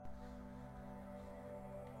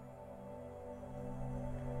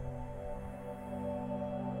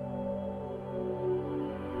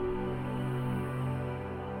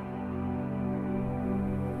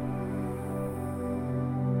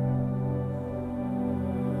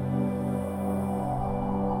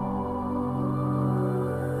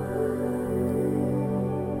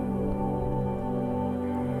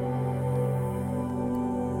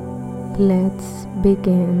Let's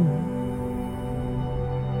begin.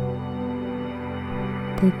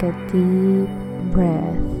 Take a deep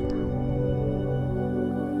breath.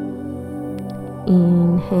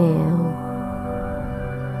 Inhale.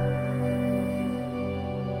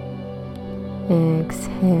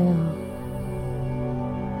 Exhale.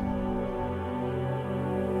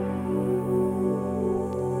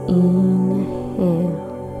 Inhale.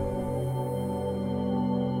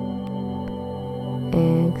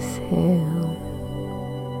 Exhale.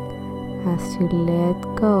 As you let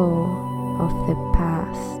go of the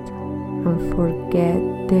past and forget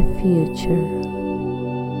the future.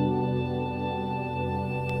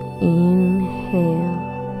 Inhale.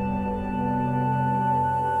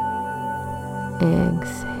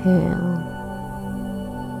 Exhale.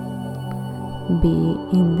 Be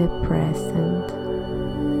in the present.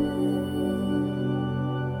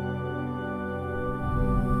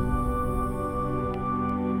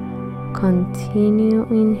 Continue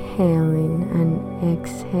inhaling and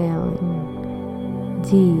exhaling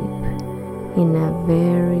deep in a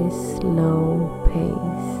very slow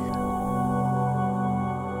pace.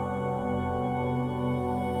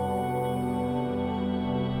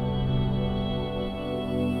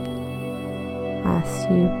 As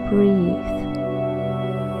you breathe,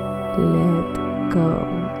 let go.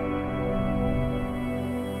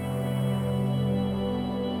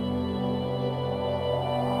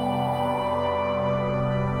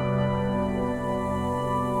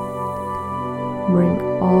 Bring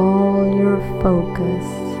all your focus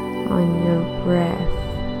on your breath.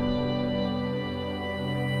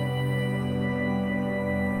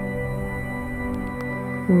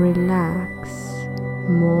 Relax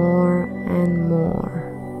more and more.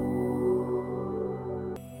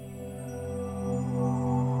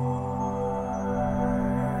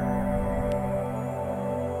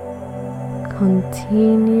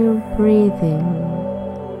 Continue breathing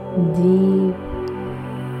deep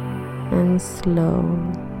and slow.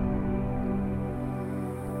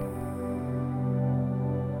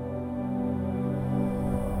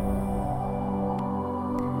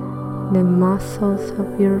 The muscles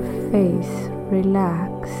of your face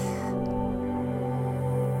relax.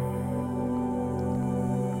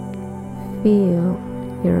 Feel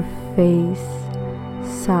your face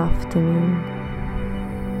softening.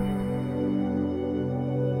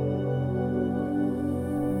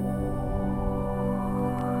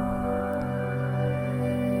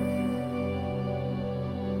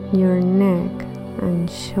 Your neck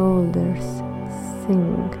and shoulders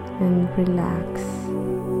sink and relax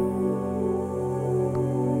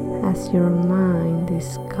as your mind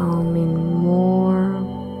is calming more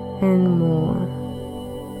and more.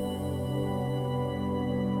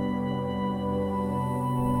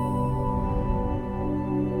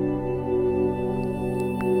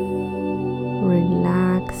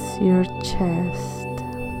 Relax your chest.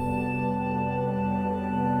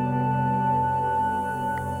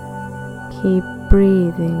 Keep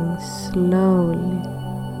breathing slowly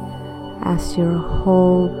as your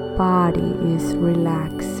whole body is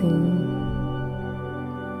relaxing.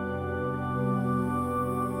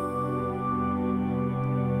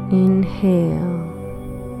 Inhale.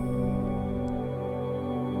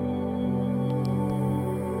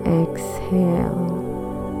 Exhale.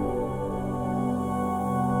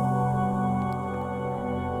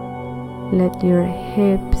 Let your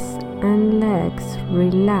hips and legs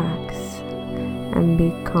relax and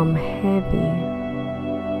become heavy.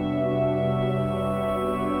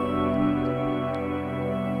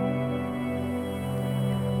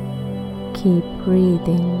 Keep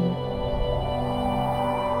breathing.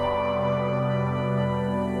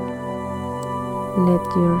 Let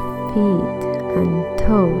your feet and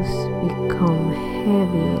toes become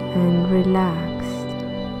heavy and relaxed.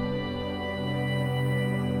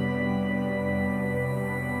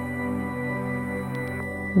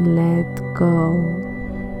 Let go.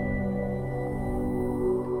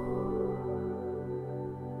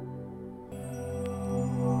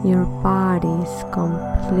 Your body is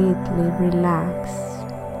completely relaxed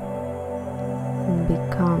and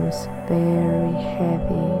becomes very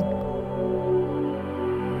heavy.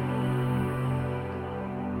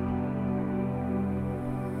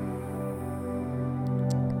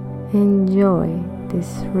 Enjoy this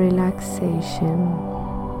relaxation.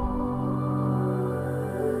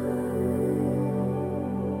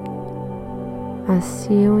 As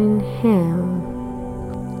you inhale,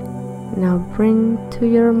 now bring to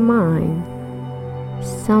your mind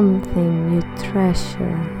something you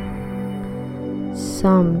treasure,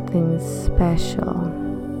 something special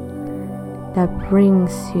that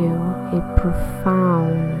brings you a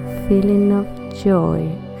profound feeling of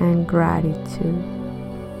joy and gratitude.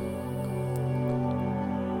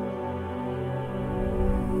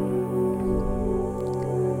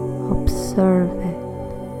 Observe it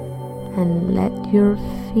and let your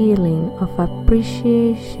feeling of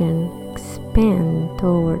appreciation expand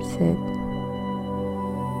towards it.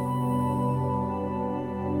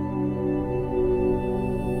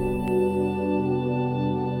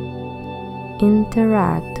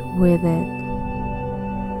 Interact with it.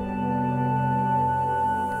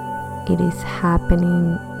 It is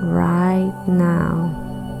happening right now.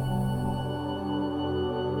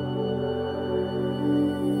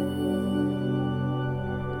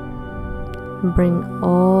 Bring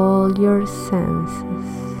all your senses,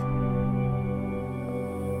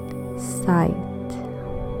 sight,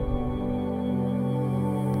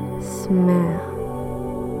 smell,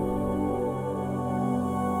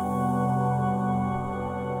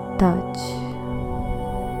 touch,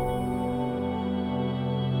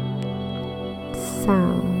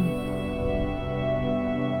 sound,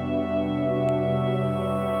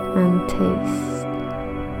 and taste.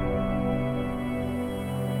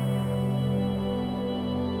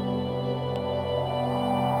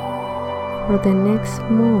 For the next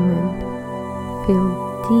moment, feel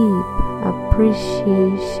deep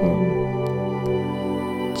appreciation,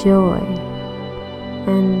 joy,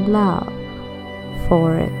 and love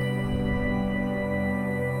for it.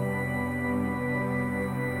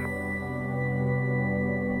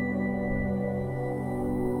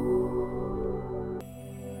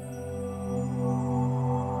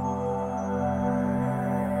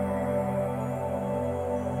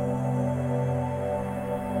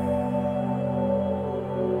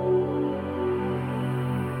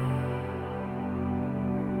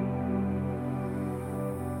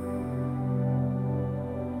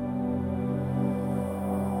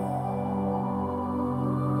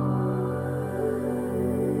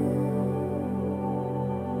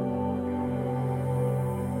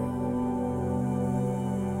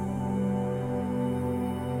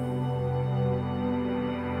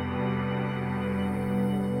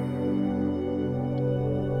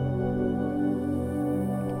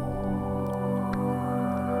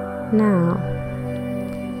 Now,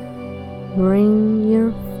 bring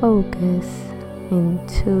your focus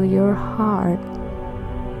into your heart.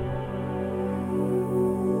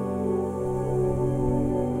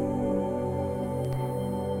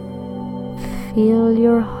 Feel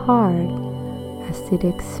your heart as it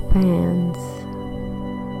expands.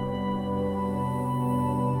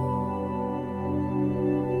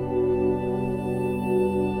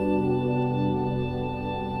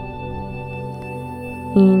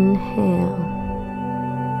 Inhale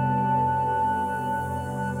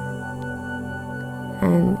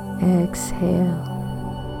and exhale.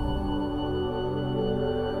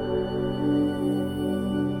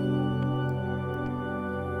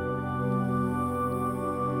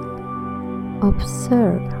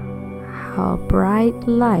 Observe how bright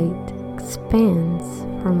light expands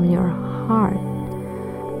from your heart,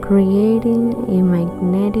 creating a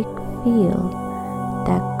magnetic field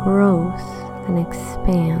that grows and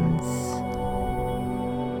expands.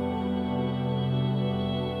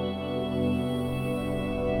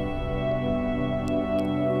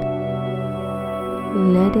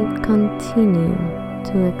 Let it continue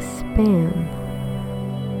to expand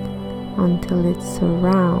until it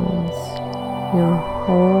surrounds your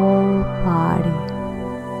whole body.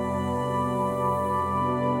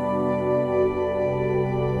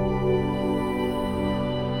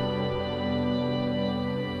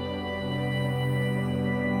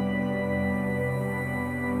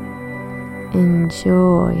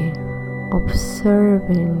 Enjoy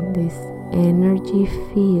observing this energy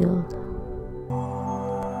field,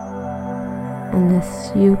 and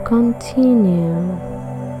as you continue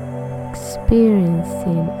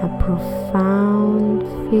experiencing a profound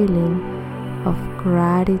feeling of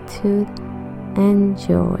gratitude and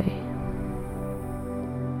joy.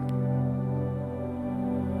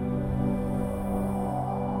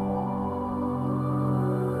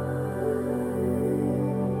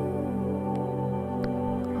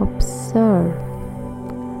 Observe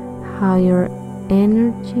how your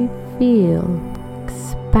energy field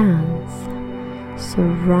expands,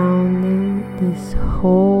 surrounding this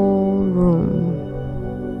whole room.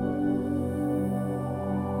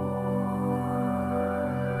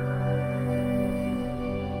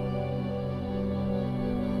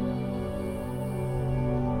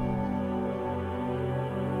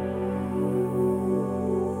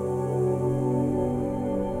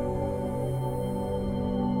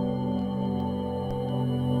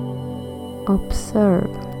 Observe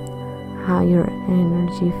how your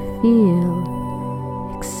energy field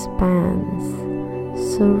expands expands,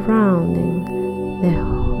 surrounding the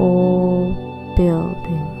whole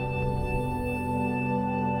building.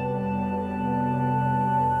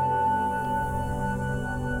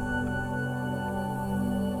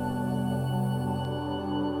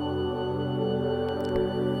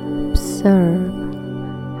 Observe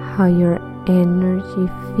how your energy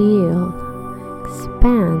field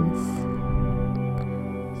expands,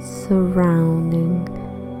 surrounding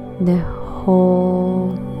the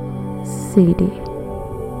whole city.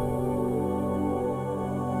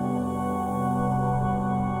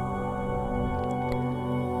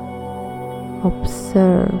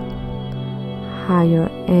 Observe how your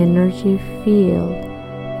energy field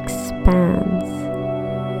expands,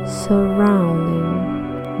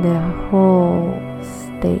 surrounding the whole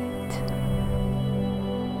state.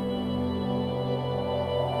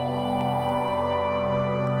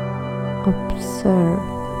 Observe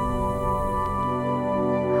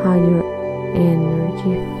how your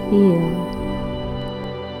energy field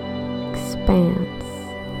expands,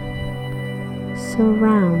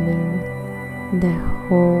 surrounding the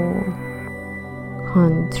whole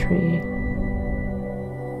country.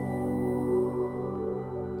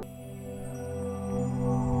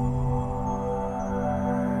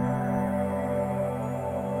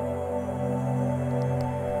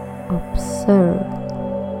 Observe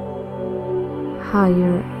how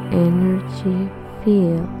your energy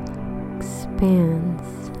field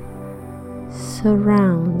expands,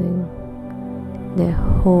 surrounding the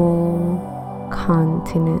whole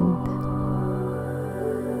continent.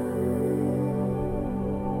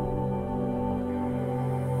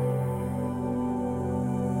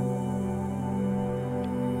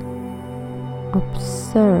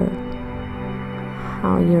 Observe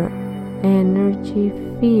how your energy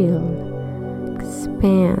field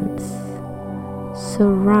expands,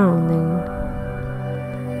 surrounding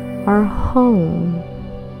our home,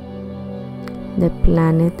 the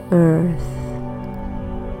planet Earth.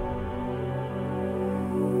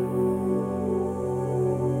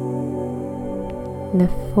 The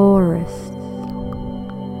forests,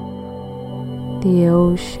 the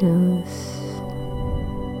oceans,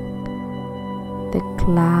 the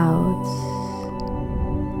clouds,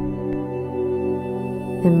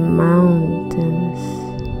 the mountains,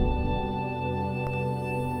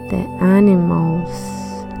 the animals,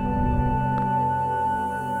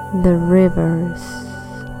 the rivers.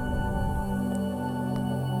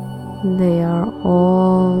 They are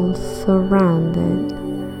all surrounded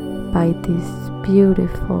by this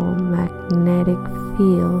beautiful magnetic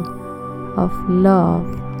field of love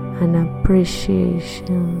and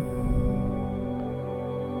appreciation.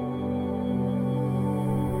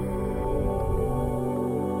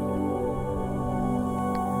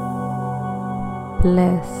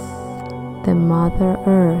 Bless the Mother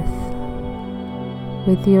Earth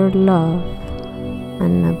with your love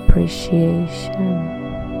and appreciation.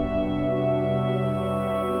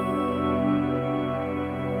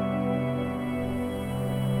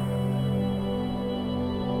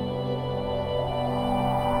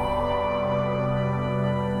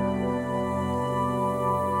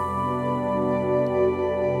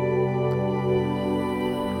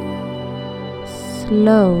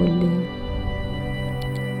 Slowly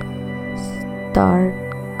start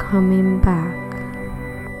coming back.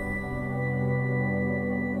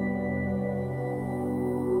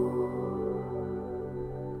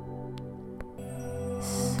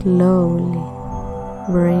 Slowly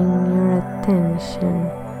bring your attention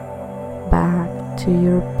back to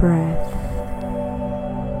your breath.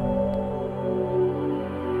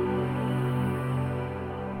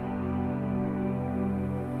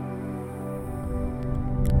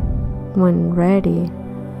 When ready,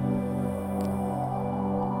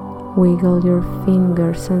 wiggle your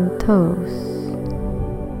fingers and toes.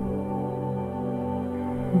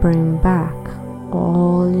 Bring back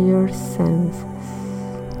all your senses.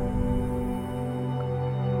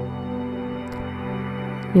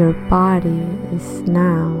 Your body is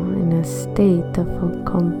now in a state of a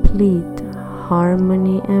complete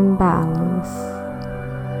harmony and balance.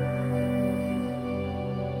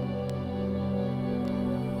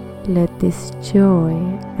 Let this joy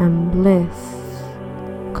and bliss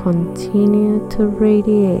continue to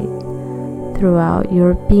radiate throughout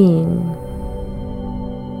your being.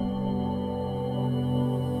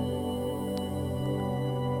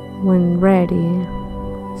 When ready,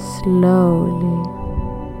 slowly,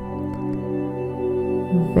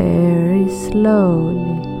 very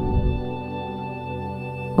slowly,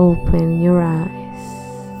 open your eyes.